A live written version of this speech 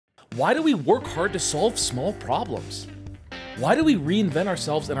Why do we work hard to solve small problems? Why do we reinvent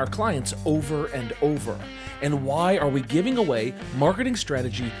ourselves and our clients over and over? And why are we giving away marketing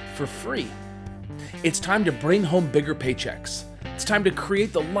strategy for free? It's time to bring home bigger paychecks. It's time to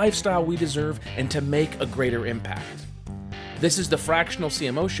create the lifestyle we deserve and to make a greater impact. This is the Fractional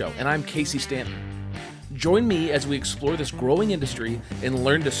CMO Show, and I'm Casey Stanton. Join me as we explore this growing industry and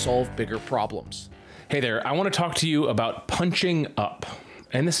learn to solve bigger problems. Hey there, I want to talk to you about punching up.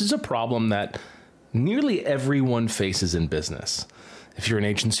 And this is a problem that nearly everyone faces in business. If you're an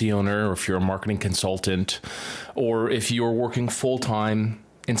agency owner, or if you're a marketing consultant, or if you're working full-time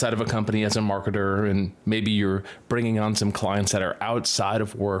inside of a company as a marketer, and maybe you're bringing on some clients that are outside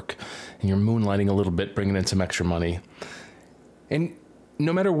of work, and you're moonlighting a little bit, bringing in some extra money. And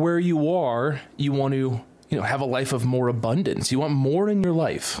no matter where you are, you want to, have a life of more abundance. You want more in your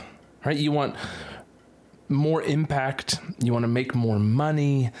life, right? You want more impact. You want to make more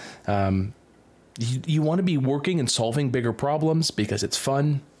money. You want to be working and solving bigger problems because it's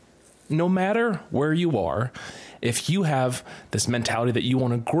fun. No matter where you are, if you have this mentality that you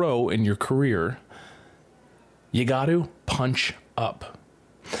want to grow in your career, you got to punch up.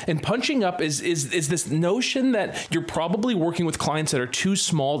 And punching up is this notion that you're probably working with clients that are too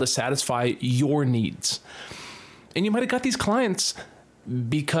small to satisfy your needs. And you might have got these clients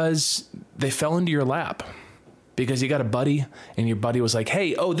because they fell into your lap. Because you got a buddy and your buddy was like,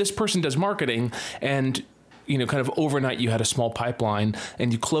 hey, this person does marketing. And, kind of overnight you had a small pipeline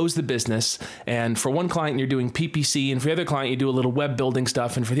and you close the business. And for one client, you're doing PPC. And for the other client, you do a little web building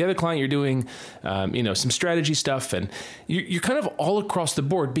stuff. And for the other client, you're doing, some strategy stuff. And you're kind of all across the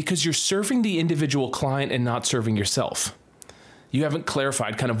board because you're serving the individual client and not serving yourself. You haven't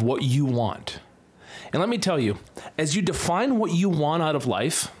clarified kind of what you want. And let me tell you, as you define what you want out of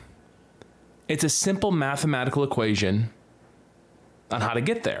life, it's a simple mathematical equation on how to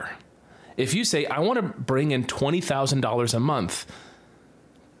get there. If you say, I want to bring in $20,000 a month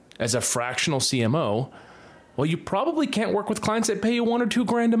as a fractional CMO, well, you probably can't work with clients that pay you $1,000 or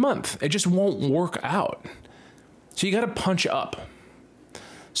 $2,000 a month. It just won't work out. So you got to punch up.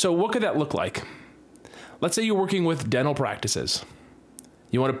 So what could that look like? Let's say you're working with dental practices.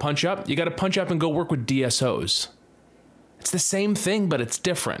 You want to punch up? You got to punch up and go work with DSOs. It's the same thing, but it's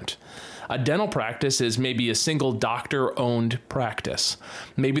different. A dental practice is maybe a single doctor-owned practice.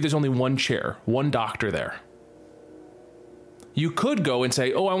 Maybe there's only one chair, one doctor there. You could go and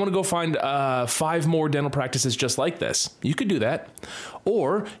say, I want to go find 5 more dental practices just like this. You could do that.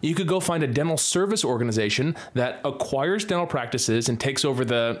 Or you could go find a dental service organization that acquires dental practices and takes over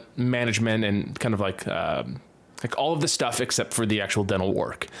the management and kind of like all of the stuff except for the actual dental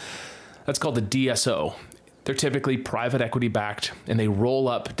work. That's called the DSO. They're typically private equity backed, and they roll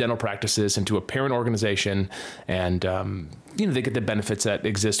up dental practices into a parent organization, and they get the benefits that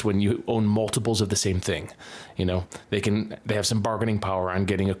exist when you own multiples of the same thing. They have some bargaining power on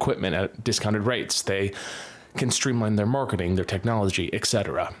getting equipment at discounted rates. They can streamline their marketing, their technology,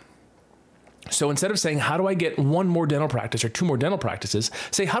 etc. So instead of saying, how do I get 1 more dental practice or 2 more dental practices,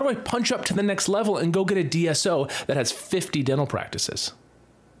 say, how do I punch up to the next level and go get a DSO that has 50 dental practices?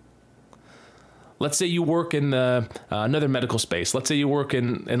 Let's say you work in another medical space. Let's say you work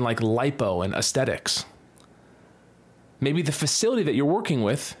in like lipo and aesthetics. Maybe the facility that you're working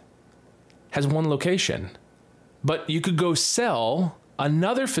with has 1 location, but you could go sell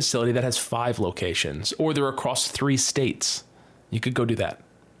another facility that has 5 locations, or they're across 3 states. You could go do that.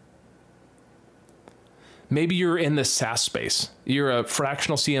 Maybe you're in the SaaS space. You're a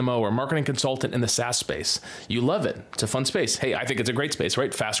fractional CMO or marketing consultant in the SaaS space. You love it. It's a fun space. Hey, I think it's a great space,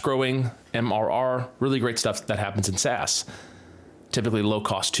 right? Fast growing, MRR, really great stuff that happens in SaaS. Typically low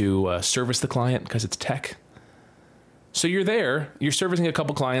cost to service the client because it's tech. So you're there, you're servicing a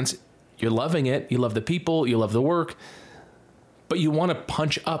couple clients, you're loving it, you love the people, you love the work, but you want to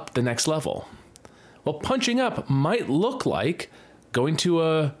punch up the next level. Well, punching up might look like going to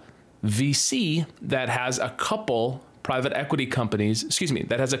a VC that has a couple private equity companies,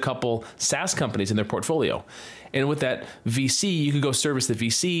 that has a couple SaaS companies in their portfolio. And with that VC, you could go service the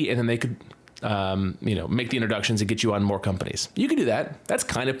VC and then they could, make the introductions and get you on more companies. You could do that. That's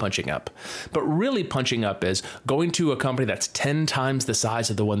kind of punching up. But really punching up is going to a company that's 10 times the size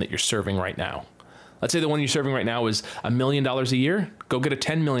of the one that you're serving right now. Let's say the one you're serving right now is $1 million a year. Go get a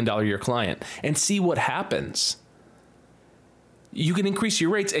 $10 million a year client and see what happens. You can increase your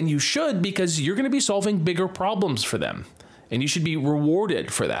rates, and you should, because you're going to be solving bigger problems for them, and you should be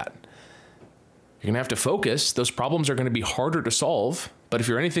rewarded for that. You're going to have to focus. Those problems are going to be harder to solve, but if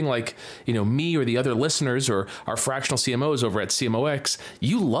you're anything like, me or the other listeners or our fractional CMOs over at CMOX,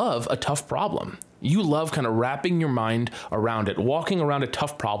 you love a tough problem. You love kind of wrapping your mind around it, walking around a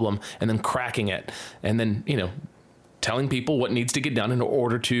tough problem and then cracking it. And then, telling people what needs to get done in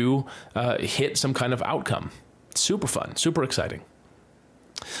order to hit some kind of outcome. Super fun, super exciting.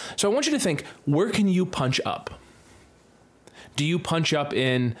 So I want you to think, where can you punch up? Do you punch up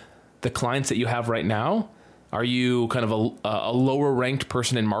in the clients that you have right now? Are you kind of a lower ranked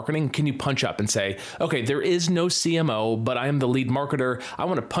person in marketing? Can you punch up and say, okay, there is no CMO, but I am the lead marketer. I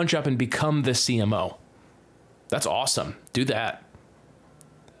want to punch up and become the CMO. That's awesome. Do that.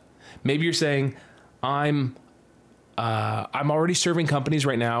 Maybe you're saying, I'm already serving companies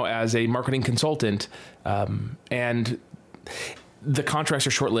right now as a marketing consultant, and the contracts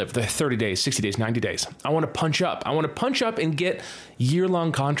are short-lived. They're 30 days, 60 days, 90 days. I want to punch up. I want to punch up and get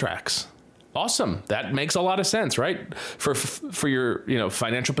year-long contracts. Awesome. That makes a lot of sense, right? For your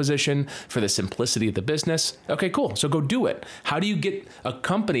financial position, for the simplicity of the business. Okay, cool. So go do it. How do you get a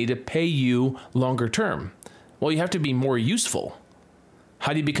company to pay you longer term? Well, you have to be more useful.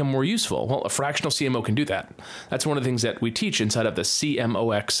 How do you become more useful? Well, a fractional CMO can do that. That's one of the things that we teach inside of the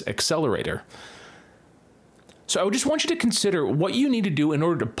CMOX Accelerator. So I just want you to consider what you need to do in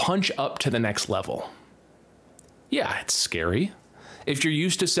order to punch up to the next level. Yeah, it's scary. If you're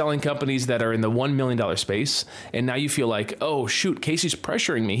used to selling companies that are in the $1 million space, and now you feel like, oh, shoot, Casey's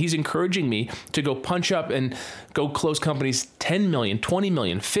pressuring me. He's encouraging me to go punch up and go close companies 10 million, 20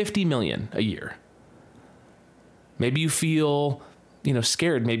 million, 50 million a year. Maybe you feel,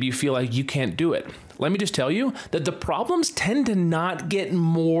 scared. Maybe you feel like you can't do it. Let me just tell you that the problems tend to not get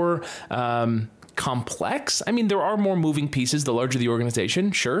more complex. I mean, there are more moving pieces the larger the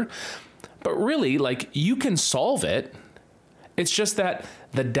organization, sure. But really, you can solve it. It's just that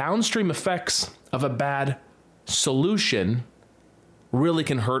the downstream effects of a bad solution really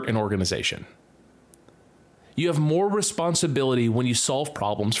can hurt an organization. You have more responsibility when you solve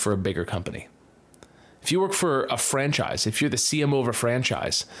problems for a bigger company. If you work for a franchise, if you're the CMO of a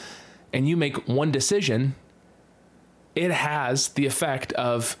franchise, and you make one decision, it has the effect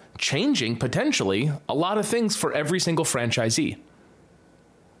of changing, potentially, a lot of things for every single franchisee.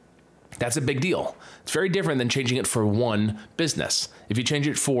 That's a big deal. It's very different than changing it for one business. If you change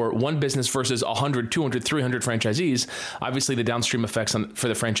it for one business versus 100, 200, 300 franchisees, obviously the downstream effects for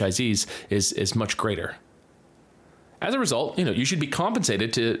the franchisees is much greater. As a result, you should be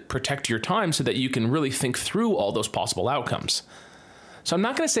compensated to protect your time so that you can really think through all those possible outcomes. So I'm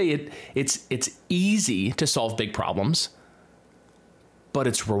not going to say it's easy to solve big problems, but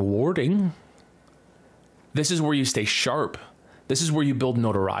it's rewarding. This is where you stay sharp. This is where you build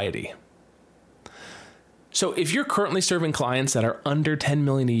notoriety. So if you're currently serving clients that are under 10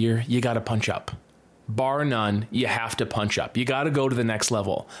 million a year, you got to punch up. Bar none, you have to punch up. You got to go to the next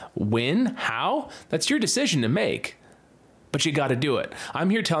level. When? How? That's your decision to make. But you got to do it. I'm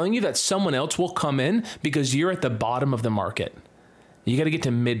here telling you that someone else will come in because you're at the bottom of the market. You got to get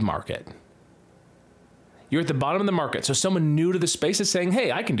to mid-market. You're at the bottom of the market. So someone new to the space is saying, hey,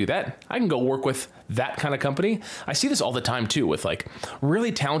 I can do that. I can go work with that kind of company. I see this all the time too with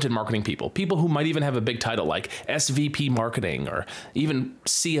really talented marketing people who might even have a big title like SVP marketing or even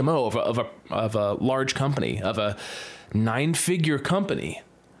CMO of a large company, of a 9-figure company,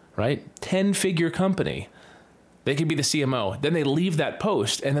 right? 10-figure company. They could be the CMO. Then they leave that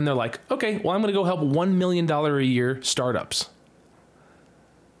post and then they're like, okay, well, I'm going to go help $1 million a year startups.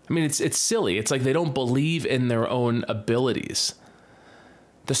 I mean, it's silly. It's like they don't believe in their own abilities.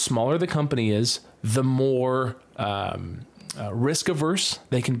 The smaller the company is, the more risk averse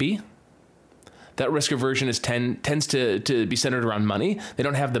they can be. That risk aversion tends to be centered around money. They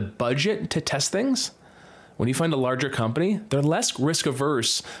don't have the budget to test things. When you find a larger company, they're less risk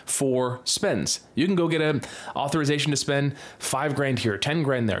averse for spends. You can go get an authorization to spend $5,000 here,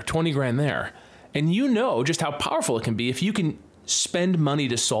 $10,000 there, $20,000 there. And you know just how powerful it can be if you can spend money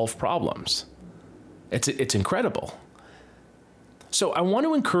to solve problems. It's incredible. So I want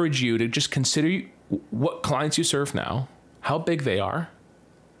to encourage you to just consider what clients you serve now, how big they are,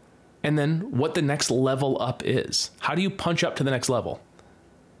 and then what the next level up is. How do you punch up to the next level?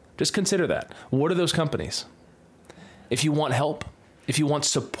 Just consider that. What are those companies? If you want help, if you want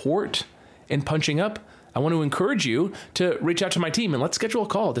support in punching up, I want to encourage you to reach out to my team and let's schedule a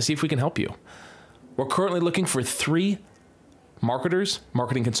call to see if we can help you. We're currently looking for 3 marketers,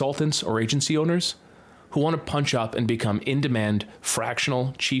 marketing consultants, or agency owners who want to punch up and become in-demand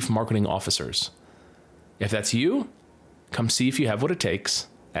fractional chief marketing officers. If that's you, come see if you have what it takes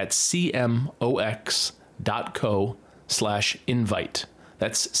at cmox.co/invite.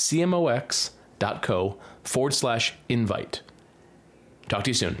 That's cmox.co/invite. Talk to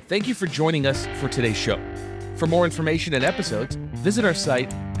you soon. Thank you for joining us for today's show. For more information and episodes, visit our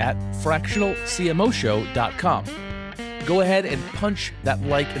site at fractionalcmoshow.com. Go ahead and punch that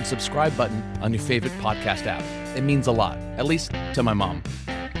like and subscribe button on your favorite podcast app. It means a lot, at least to my mom.